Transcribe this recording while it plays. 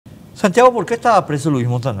Santiago, ¿por qué estaba preso Luis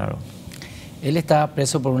Montanaro? Él estaba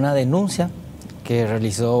preso por una denuncia que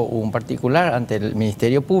realizó un particular ante el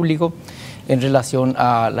Ministerio Público en relación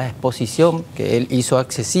a la exposición que él hizo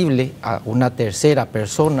accesible a una tercera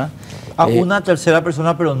persona. A una tercera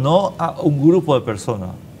persona, pero no a un grupo de personas.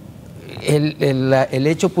 El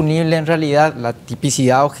hecho punible en realidad, la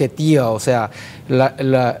tipicidad objetiva, o sea,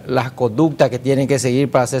 las conductas que tienen que seguir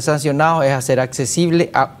para ser sancionados es hacer accesible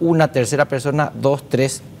a una tercera persona, dos,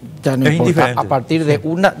 tres, ya no importa. A partir de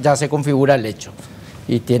una ya se configura el hecho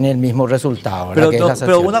y tiene el mismo resultado.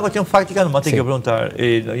 Pero una cuestión fáctica nomás te quiero preguntar.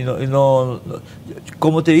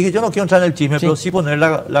 Como te dije, yo no quiero entrar en el chisme, pero sí poner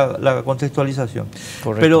la contextualización.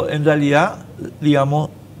 Correcto. Pero en realidad,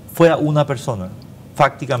 digamos, fue a una persona.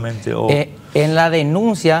 Fácticamente. En la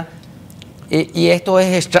denuncia, y esto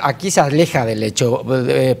es aquí se aleja del hecho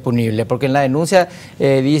punible, porque en la denuncia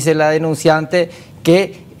dice la denunciante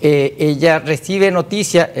que ella recibe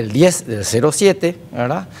noticia el 10 del 07,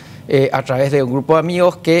 ¿verdad? A través de un grupo de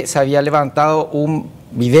amigos que se había levantado un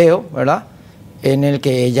video, ¿verdad?, en el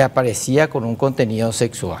que ella aparecía con un contenido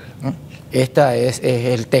sexual, ¿no? Este es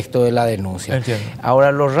el texto de la denuncia. Entiendo.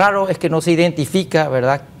 Ahora, lo raro es que no se identifica,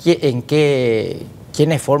 ¿verdad?,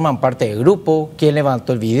 quiénes forman parte del grupo, quién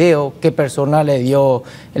levantó el video, qué persona le dio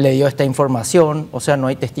esta información. O sea, no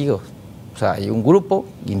hay testigos. O sea, hay un grupo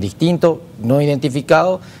indistinto, no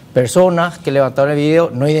identificado, personas que levantaron el video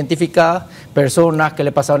no identificadas, personas que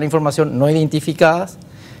le pasaron la información no identificadas,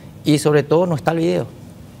 y sobre todo no está el video.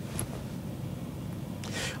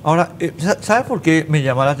 Ahora, ¿sabes por qué me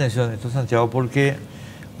llama la atención esto, Santiago? Porque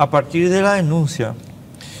a partir de la denuncia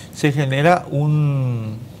se genera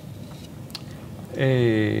un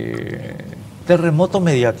terremoto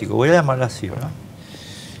mediático, voy a llamarlo así, ¿verdad?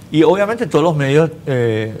 Y obviamente todos los medios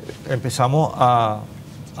empezamos a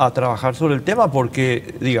trabajar sobre el tema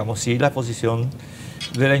porque, digamos, sí, la exposición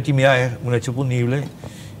de la intimidad es un hecho punible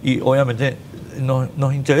y obviamente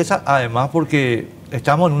nos interesa además porque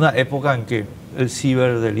estamos en una época en que el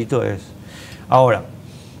ciberdelito es. Ahora,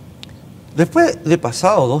 después de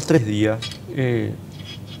pasado 2 o 3 días,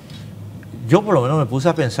 yo por lo menos me puse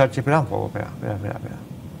a pensar, che, espera un poco, espera.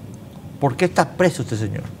 ¿Por qué está preso este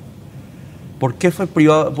señor? ¿Por qué fue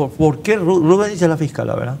privado? ¿Por qué Rubén Benítez es la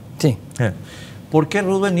fiscala, verdad? Sí. ¿Por qué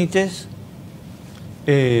Rubén Benítez,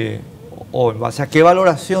 o en base a qué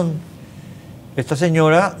valoración esta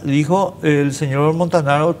señora dijo el señor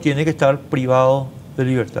Montanaro tiene que estar privado de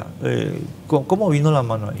libertad? ¿Cómo vino la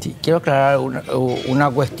mano ahí? Sí, quiero aclarar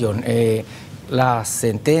una cuestión. Las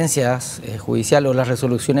sentencias judiciales o las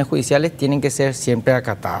resoluciones judiciales tienen que ser siempre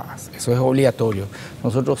acatadas. Eso es obligatorio.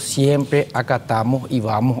 Nosotros siempre acatamos y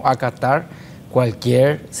vamos a acatar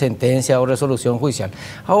cualquier sentencia o resolución judicial.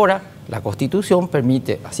 Ahora, la Constitución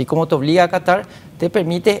permite, así como te obliga a acatar, te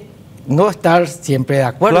permite no estar siempre de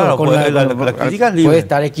acuerdo. Claro, con la crítica es libre. Puede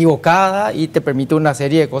estar equivocada y te permite una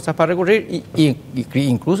serie de cosas para recurrir y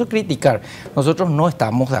incluso criticar. Nosotros no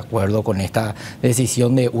estamos de acuerdo con esta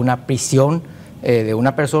decisión de una prisión de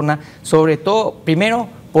una persona, sobre todo, primero,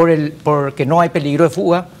 porque no hay peligro de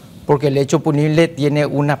fuga, porque el hecho punible tiene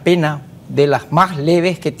una pena de las más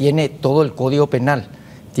leves que tiene todo el Código Penal.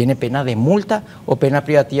 Tiene pena de multa o pena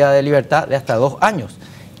privativa de libertad de hasta 2 años,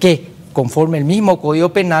 que conforme el mismo Código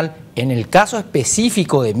Penal, en el caso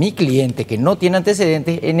específico de mi cliente que no tiene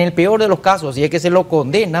antecedentes, en el peor de los casos, si es que se lo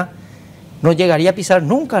condena, no llegaría a pisar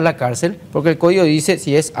nunca a la cárcel, porque el código dice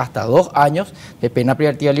si es hasta 2 años de pena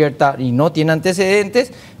privativa de libertad y no tiene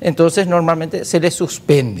antecedentes, entonces normalmente se le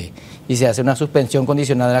suspende y se hace una suspensión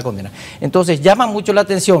condicional de la condena. Entonces llama mucho la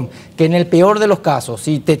atención que en el peor de los casos,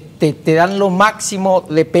 si te dan lo máximo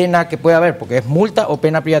de pena que puede haber, porque es multa o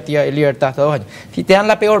pena privativa de libertad hasta 2 años, si te dan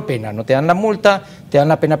la peor pena, no te dan la multa, te dan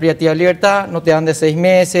la pena privativa de libertad, no te dan de 6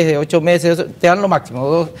 meses, de 8 meses, te dan lo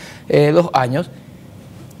máximo, 2 años,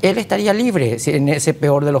 él estaría libre en ese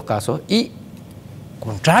peor de los casos y,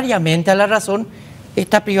 contrariamente a la razón,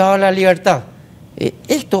 está privado de la libertad.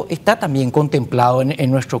 Esto está también contemplado en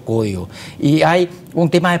nuestro código y hay un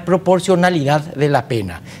tema de proporcionalidad de la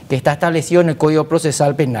pena que está establecido en el Código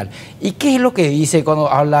Procesal Penal. ¿Y qué es lo que dice cuando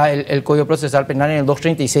habla el Código Procesal Penal en el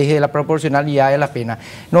 236 de la proporcionalidad de la pena?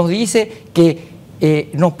 Nos dice que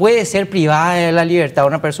no puede ser privada de la libertad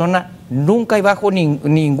una persona nunca y bajo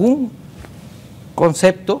ningún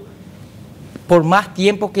concepto por más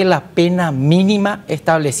tiempo que la pena mínima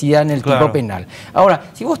establecida en el tipo penal.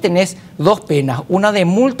 Ahora, si vos tenés 2 penas, una de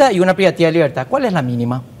multa y una privativa de libertad, ¿cuál es la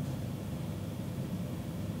mínima?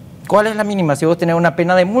 ¿Cuál es la mínima si vos tenés una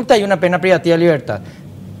pena de multa y una pena privativa de libertad?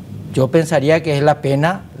 Yo pensaría que es la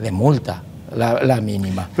pena de multa, la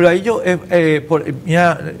mínima. Pero ahí yo,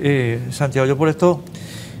 mira, Santiago, yo por esto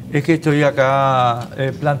Es que estoy acá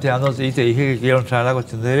planteándote y te dije que quiero entrar a la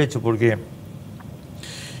cuestión de derecho porque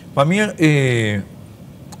para mí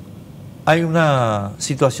hay una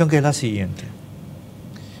situación que es la siguiente.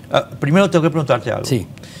 Primero tengo que preguntarte algo. Sí.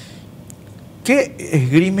 ¿Qué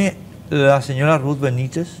esgrime la señora Ruth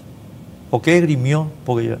Benítez? ¿O qué esgrimió?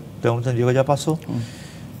 Porque ya tengo entendido que ya pasó.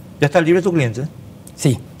 ¿Ya está libre tu cliente?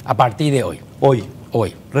 Sí, a partir de hoy. Hoy.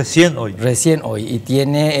 Hoy. Recién hoy. Recién hoy. Y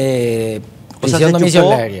tiene o sea, prisión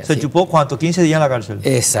domiciliaria. ¿Se chupó cuánto? ¿15 días en la cárcel?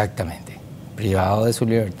 Exactamente. Privado de su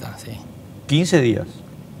libertad, sí. 15 días.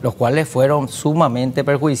 Los cuales fueron sumamente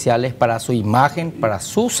perjudiciales para su imagen, para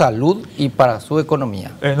su salud y para su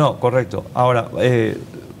economía. No, correcto. Ahora,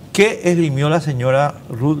 ¿qué esgrimió la señora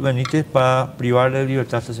Ruth Benítez para privarle de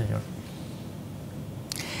libertad a este señor?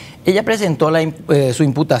 Ella presentó su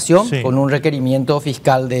imputación Sí. con un requerimiento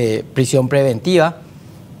fiscal de prisión preventiva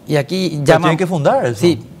y aquí llama... Tiene que fundar eso.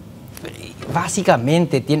 Sí,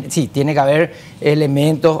 básicamente tiene que haber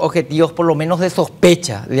elementos objetivos por lo menos de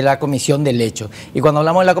sospecha de la comisión del hecho. Y cuando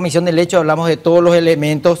hablamos de la comisión del hecho hablamos de todos los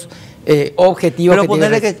elementos objetivos. Pero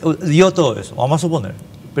ponerle que dio todo eso, vamos a suponer.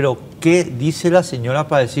 Pero ¿qué dice la señora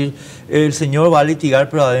para decir el señor va a litigar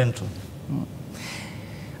pero adentro?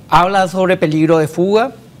 Habla sobre peligro de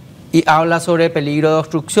fuga y habla sobre peligro de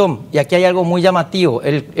obstrucción. Y aquí hay algo muy llamativo.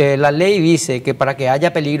 La ley dice que para que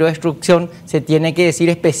haya peligro de obstrucción se tiene que decir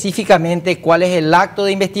específicamente cuál es el acto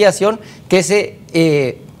de investigación que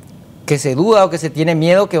se duda o que se tiene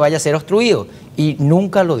miedo que vaya a ser obstruido. Y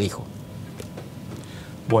nunca lo dijo.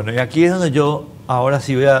 Bueno, y aquí es donde yo ahora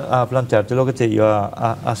sí voy a plantearte lo que te iba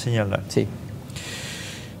a señalar. Sí.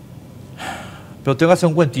 Pero tengo que hacer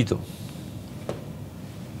un cuentito.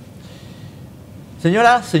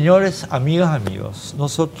 Señoras, señores, amigas, amigos,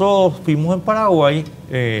 nosotros fuimos en Paraguay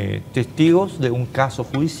testigos de un caso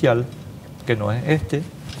judicial, que no es este,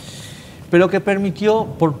 pero que permitió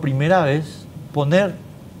por primera vez poner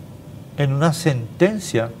en una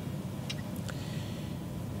sentencia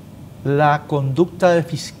la conducta de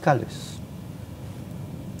fiscales.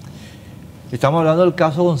 Estamos hablando del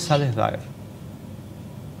caso González Daer.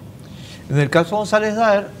 En el caso González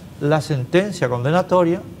Daer, la sentencia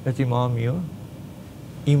condenatoria, estimado amigo,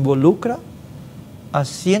 involucra a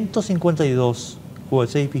 152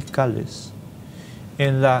 jueces y fiscales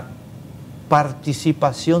en la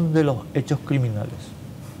participación de los hechos criminales.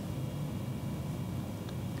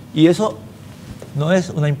 Y eso no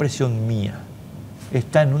es una impresión mía,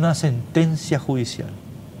 está en una sentencia judicial.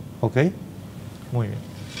 ¿Ok? Muy bien.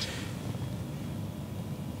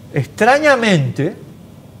 Extrañamente,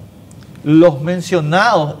 los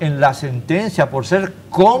mencionados en la sentencia por ser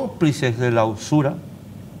cómplices de la usura,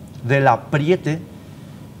 del apriete,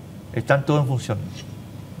 están todos en funciones.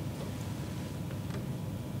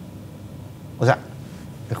 O sea,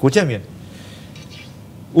 escuchen bien.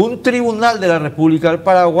 Un tribunal de la República del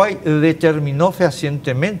Paraguay determinó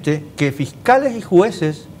fehacientemente que fiscales y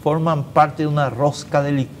jueces forman parte de una rosca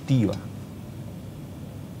delictiva.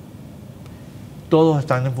 Todos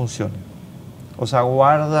están en funciones. O sea,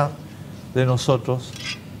 guarda de nosotros,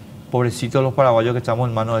 pobrecitos los paraguayos que estamos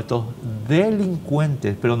en manos de estos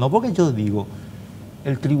delincuentes, pero no porque yo digo,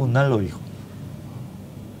 el tribunal lo dijo.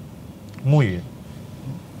 Muy bien.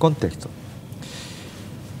 Contexto.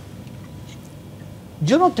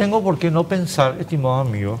 Yo no tengo por qué no pensar, estimado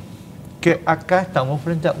amigo, que acá estamos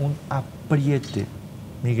frente a un apriete,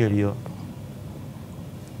 mi querido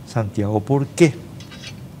Santiago. ¿Por qué?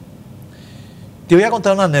 Te voy a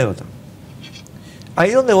contar una anécdota.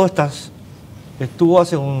 Ahí donde vos estás, estuvo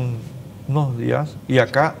hace unos días, y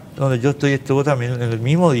acá donde yo estoy estuvo también en el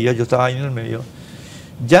mismo día, yo estaba ahí en el medio,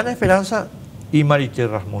 Jana Esperanza y Marité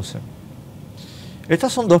Rasmussen.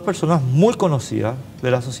 Estas son dos personas muy conocidas de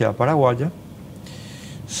la sociedad paraguaya,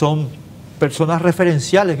 son personas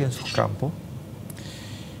referenciales en sus campos,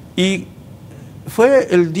 y fue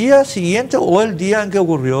el día siguiente o el día en que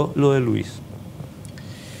ocurrió lo de Luis.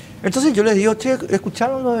 Entonces yo les digo, che,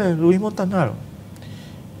 ¿escucharon lo de Luis Montanaro?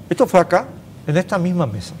 Esto fue acá, en esta misma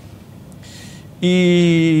mesa.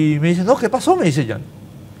 Y me dicen, no, ¿qué pasó? Me dice Jan.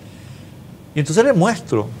 Y entonces le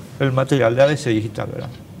muestro el material de ABC Digital, ¿verdad?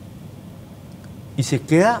 Y se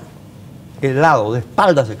queda helado, de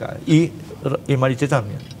espalda se cae. Y Marité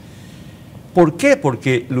también. ¿Por qué?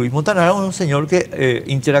 Porque Luis Montanaro es un señor que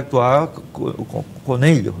interactuaba con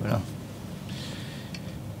ellos, ¿verdad?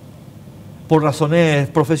 Por razones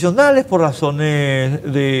profesionales, por razones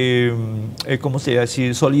de, ¿cómo se llama?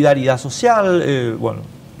 Decir, solidaridad social, bueno,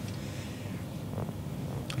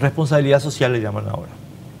 responsabilidad social le llaman ahora.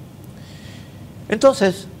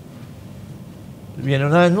 Entonces, viene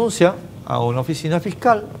una denuncia a una oficina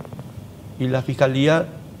fiscal y la fiscalía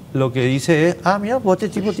lo que dice es, ah, mira, pues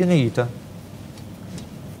este tipo tiene guita.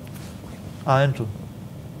 Adentro.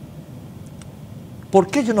 ¿Por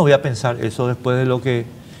qué yo no voy a pensar eso después de lo que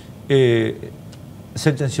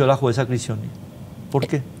sentenció la jueza Crisioni? ¿Por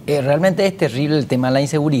qué? Realmente es terrible el tema de la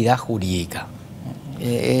inseguridad jurídica.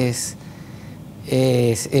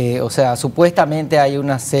 O sea, supuestamente hay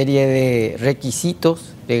una serie de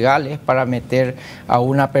requisitos legales para meter a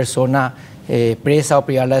una persona presa o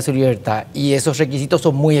privarla de su libertad, y esos requisitos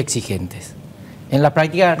son muy exigentes. En la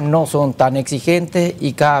práctica no son tan exigentes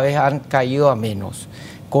y cada vez han caído a menos,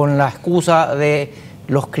 con la excusa de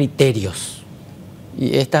los criterios.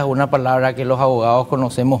 Y esta es una palabra que los abogados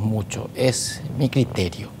conocemos mucho, es mi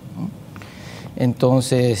criterio.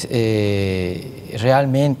 Entonces,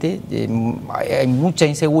 realmente hay mucha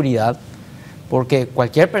inseguridad, porque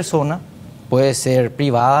cualquier persona puede ser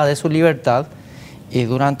privada de su libertad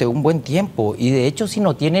durante un buen tiempo, y de hecho, si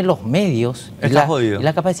no tiene los medios y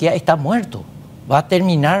la capacidad, está muerto. Va a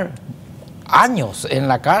terminar años en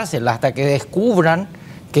la cárcel hasta que descubran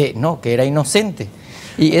que no, que era inocente.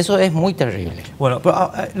 Y eso es muy terrible. Bueno,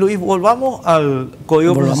 pero, Luis, volvamos al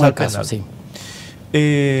Código Procesal Penal. Sí.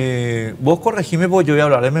 Vos corregime porque yo voy a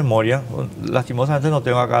hablar de memoria. Lastimosamente no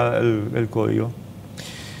tengo acá el código.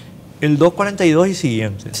 El 242 y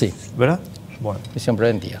siguiente. Sí. ¿Verdad? Bueno. Prisión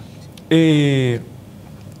preventiva. Y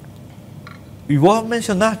vos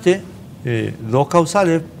mencionaste dos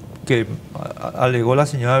causales que alegó la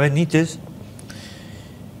señora Benítez: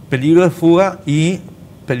 peligro de fuga y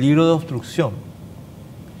peligro de obstrucción.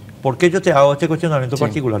 ¿Por qué yo te hago este cuestionamiento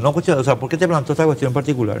particular? No, o sea, ¿por qué te planteo esta cuestión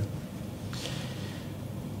particular?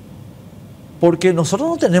 Porque nosotros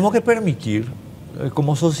no tenemos que permitir,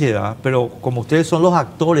 como sociedad, pero como ustedes son los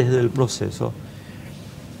actores del proceso,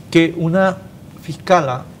 que una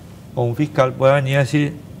fiscala o un fiscal pueda venir a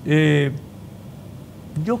decir,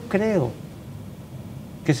 yo creo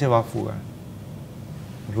que se va a fugar.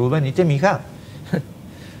 Ruth Benítez, mija,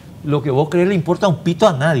 lo que vos crees le importa un pito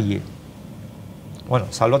a nadie. Bueno,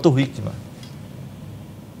 salvo a tus víctimas.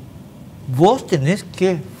 Vos tenés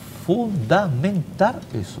que fundamentar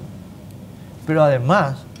eso. Pero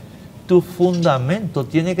además, tu fundamento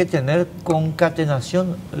tiene que tener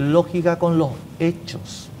concatenación lógica con los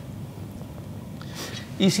hechos.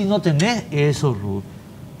 Y si no tenés eso, Ruth,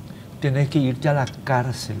 tenés que irte a la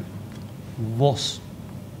cárcel. Vos,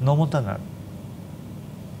 no Montanaro.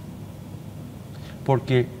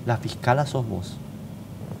 Porque la fiscala sos vos.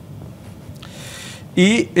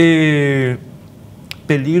 Y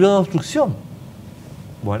peligro de obstrucción.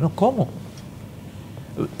 Bueno, ¿cómo?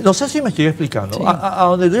 No sé si me estoy explicando. Sí. A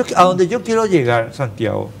donde yo quiero llegar,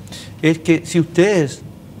 Santiago, es que si ustedes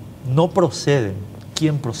no proceden,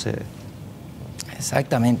 ¿quién procede?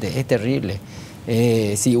 Exactamente, es terrible.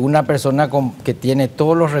 Si una persona que tiene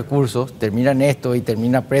todos los recursos termina en esto y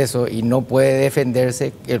termina preso y no puede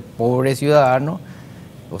defenderse, el pobre ciudadano,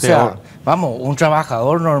 o sea, vamos, un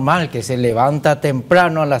trabajador normal que se levanta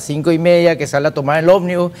temprano a las 5:30, que sale a tomar el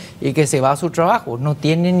ómnibus y que se va a su trabajo, no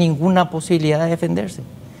tiene ninguna posibilidad de defenderse.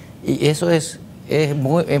 Y eso es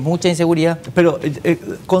mucha inseguridad. Pero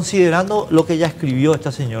considerando lo que ya escribió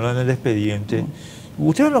esta señora en el expediente,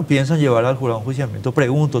 ¿ustedes no piensan llevar al jurado de enjuiciamiento?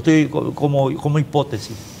 Pregunto, estoy como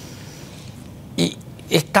hipótesis. Y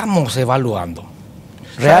estamos evaluando.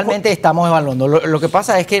 Realmente estamos evaluando. Lo que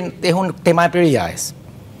pasa es que es un tema de prioridades.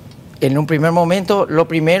 En un primer momento, lo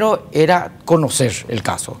primero era conocer el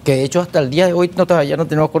caso, que de hecho hasta el día de hoy todavía no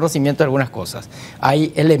tenemos conocimiento de algunas cosas.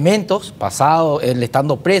 Hay elementos pasados, él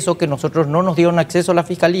estando preso, que nosotros no nos dieron acceso a la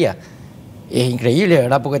Fiscalía. Es increíble,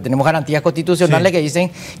 ¿verdad? Porque tenemos garantías constitucionales que dicen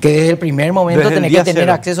que desde el primer momento tenés que tener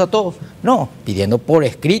acceso a todo. No, pidiendo por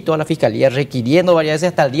escrito a la Fiscalía, requiriendo varias veces,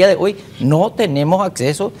 hasta el día de hoy no tenemos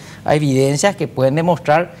acceso a evidencias que pueden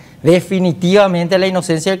demostrar definitivamente la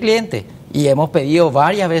inocencia del cliente. Y hemos pedido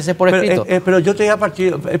varias veces por escrito. Pero yo te voy a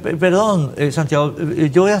partir, perdón, Santiago,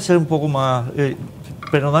 yo voy a hacer un poco más,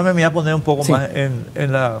 perdóname, me voy a poner un poco más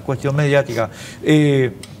en la cuestión mediática.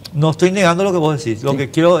 No estoy negando lo que vos decís, lo que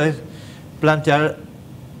quiero es plantear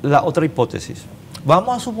la otra hipótesis.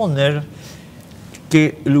 Vamos a suponer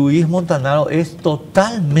que Luis Montanaro es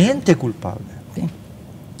totalmente culpable. Sí.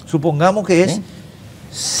 Supongamos que es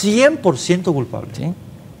 100% culpable. Sí.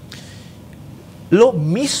 Lo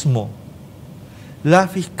mismo la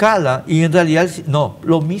fiscala, y en realidad, no,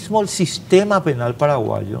 lo mismo el sistema penal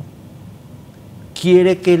paraguayo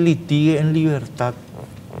quiere que litigue en libertad.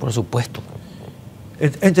 Por supuesto.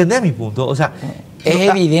 ¿Entendés mi punto? O sea, es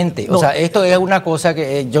evidente. O sea, esto es una cosa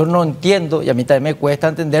que yo no entiendo y a mí también me cuesta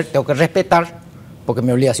entender. Tengo que respetar, porque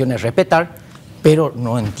mi obligación es respetar, pero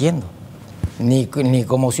no entiendo. Ni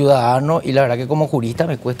como ciudadano, y la verdad que como jurista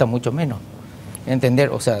me cuesta mucho menos. entender,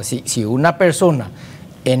 o sea, si una persona,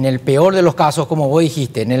 en el peor de los casos, como vos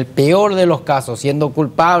dijiste, en el peor de los casos, siendo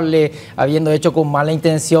culpable, habiendo hecho con mala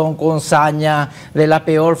intención, con saña, de la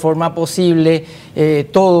peor forma posible,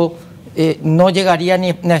 todo, no llegaría ni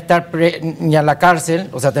a estar ni a la cárcel,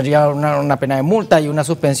 o sea, tendría una pena de multa y una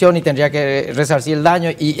suspensión y tendría que resarcir el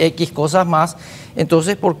daño y X cosas más.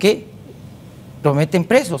 Entonces, ¿por qué lo meten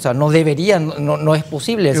preso? O sea, no deberían, no es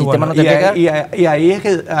posible, el sistema no tendría y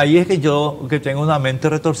ahí es que yo, que tengo una mente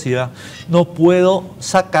retorcida, no puedo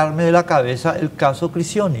sacarme de la cabeza el caso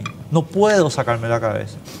Crisioni. No puedo sacarme de la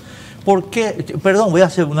cabeza. ¿Por qué? Perdón, voy a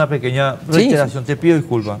hacer una pequeña reiteración, te pido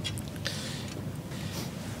disculpas.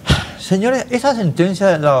 Señores, esa sentencia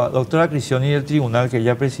de la doctora Crisioni del tribunal que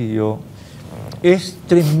ella presidió es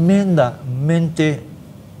tremendamente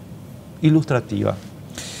ilustrativa.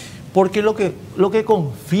 Porque lo que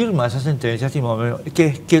confirma esa sentencia, estimado,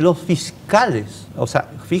 que los fiscales, o sea,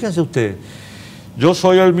 fíjense ustedes, yo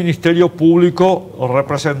soy el Ministerio Público,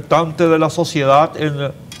 representante de la sociedad,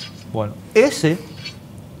 bueno, ese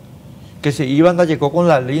que se iba a llegó con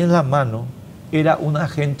la ley en la mano, era un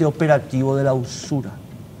agente operativo de la usura.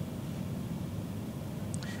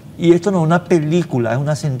 Y esto no es una película, es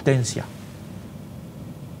una sentencia.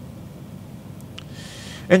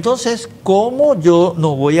 Entonces, ¿cómo yo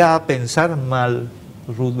no voy a pensar mal,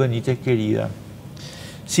 Ruth Benítez querida,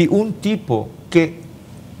 si un tipo que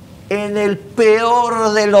en el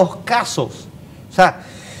peor de los casos, o sea,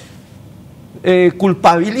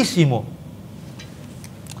 culpabilísimo,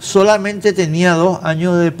 solamente tenía 2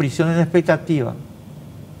 años de prisión en expectativa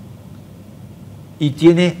y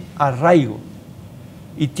tiene arraigo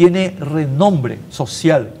y tiene renombre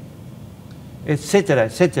social, etcétera,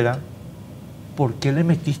 etcétera? ¿Por qué le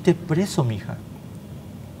metiste preso, mija?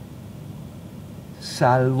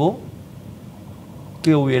 Salvo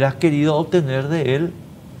que hubieras querido obtener de él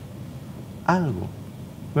algo,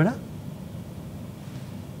 ¿verdad?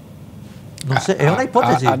 No sé, es una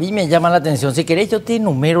hipótesis. A mí me llama la atención. Si querés, yo te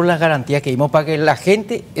enumero las garantías que dimos para que la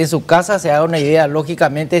gente en su casa se haga una idea,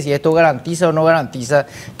 lógicamente, si esto garantiza o no garantiza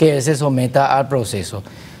que él se someta al proceso.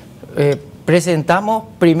 Presentamos,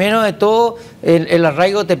 primero de todo, el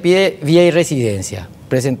arraigo te pide vía y residencia.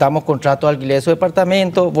 Presentamos contrato de alquiler de su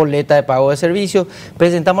departamento, boleta de pago de servicios,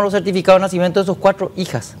 presentamos los certificados de nacimiento de sus 4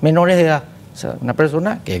 hijas menores de edad. O sea, una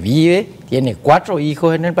persona que vive, tiene 4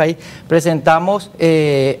 hijos en el país. Presentamos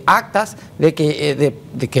actas de que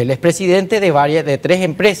él es presidente de 3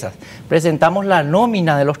 empresas. Presentamos la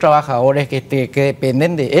nómina de los trabajadores que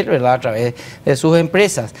dependen de él, ¿verdad?, a través de sus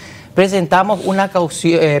empresas. Presentamos una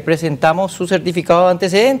caución, presentamos su certificado de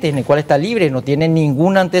antecedentes, en el cual está libre, no tiene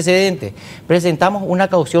ningún antecedente. Presentamos una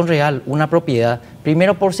caución real, una propiedad,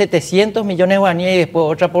 primero por 700 millones de guaraníes y después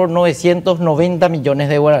otra por 990 millones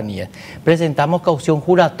de guaraníes. Presentamos caución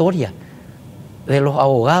juratoria de los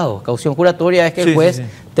abogados. Caución juratoria es que el juez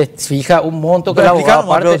te fija un monto que el abogado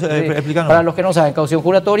para los que no saben, caución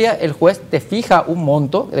juratoria, el juez te fija un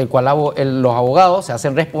monto del cual los abogados se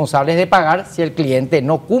hacen responsables de pagar si el cliente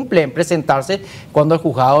no cumple en presentarse cuando el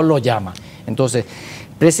juzgado lo llama. Entonces,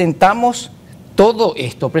 presentamos todo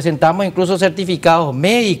esto, presentamos incluso certificados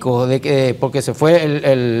médicos porque se fue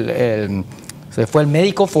el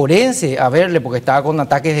médico forense a verle porque estaba con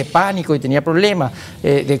ataques de pánico y tenía problemas,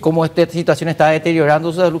 de cómo esta situación estaba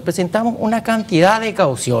deteriorando su salud. Presentamos una cantidad de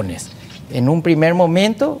cauciones. En un primer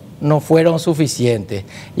momento no fueron suficientes.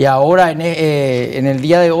 Y ahora, en el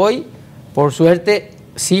día de hoy, por suerte,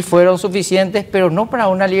 sí fueron suficientes, pero no para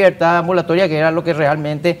una libertad ambulatoria, que era lo que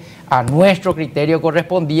realmente a nuestro criterio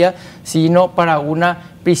correspondía, sino para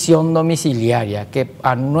una prisión domiciliaria, que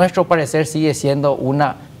a nuestro parecer sigue siendo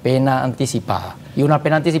una pena anticipada, y una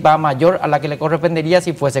pena anticipada mayor a la que le correspondería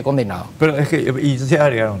si fuese condenado. Pero es que, y yo te voy a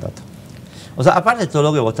agregar un dato. O sea, aparte de todo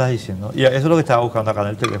lo que vos estás diciendo, y eso es lo que estaba buscando acá en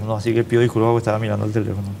el teléfono, así que pido disculpas porque estaba mirando el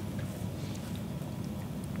teléfono.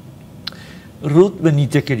 Ruth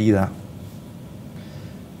Benítez, querida,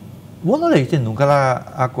 ¿vos no leíste nunca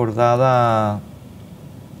la acordada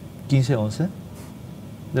 1511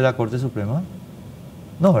 de la Corte Suprema?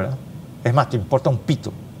 No, ¿verdad? Es más, te importa un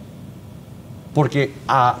pito. Porque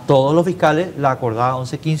a todos los fiscales la acordada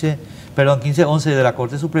 1511 de la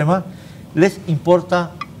Corte Suprema les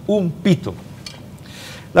importa un pito.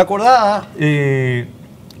 La acordada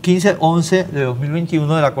 1511 de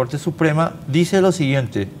 2021 de la Corte Suprema dice lo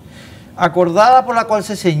siguiente: acordada por la cual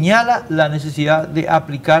se señala la necesidad de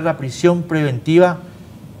aplicar la prisión preventiva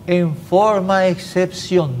en forma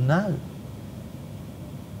excepcional.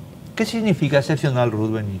 ¿Qué significa excepcional,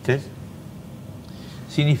 Ruth Benítez?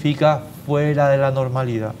 Significa fuera de la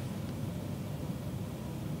normalidad.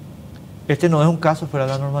 Este no es un caso fuera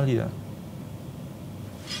de la normalidad.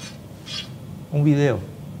 un video.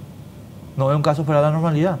 No es un caso fuera de la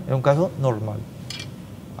normalidad, es un caso normal.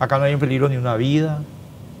 Acá no hay en peligro ni una vida,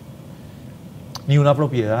 ni una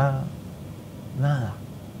propiedad, nada.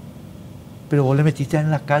 Pero vos le metiste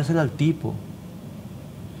en la cárcel al tipo,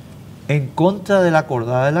 en contra de la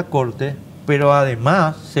acordada de la Corte, pero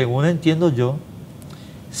además, según entiendo yo,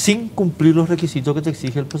 sin cumplir los requisitos que te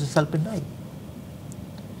exige el procesal penal.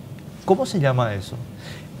 ¿Cómo se llama eso?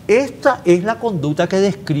 Esta es la conducta que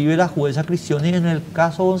describe la jueza Cristiani en el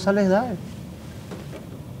caso González Daer.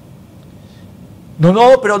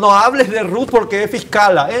 No, pero no hables de Ruth porque es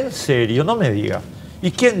fiscala. En serio, no me digas.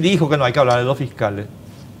 ¿Y quién dijo que no hay que hablar de los fiscales?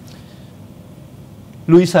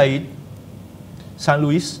 Luis Said, San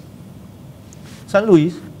Luis.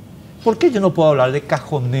 ¿Por qué yo no puedo hablar de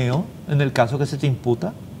cajoneo en el caso que se te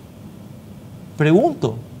imputa?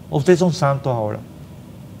 Pregunto. ¿O ustedes son santos ahora?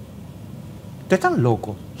 Ustedes están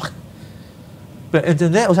locos.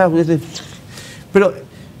 ¿Entendés? O sea, pero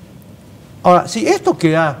ahora, si esto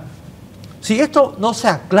no se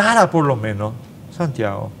aclara por lo menos,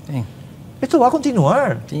 Santiago, Sí. Esto va a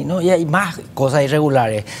continuar. Sí, no, y hay más cosas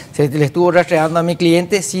irregulares. Se le estuvo rastreando a mi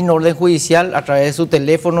cliente sin orden judicial a través de su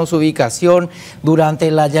teléfono, su ubicación. Durante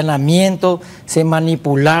el allanamiento se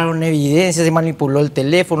manipularon evidencias, se manipuló el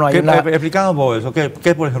teléfono. Explicando por eso,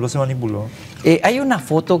 ¿qué por ejemplo se manipuló? Hay una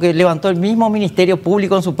foto que levantó el mismo Ministerio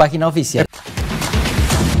Público en su página oficial.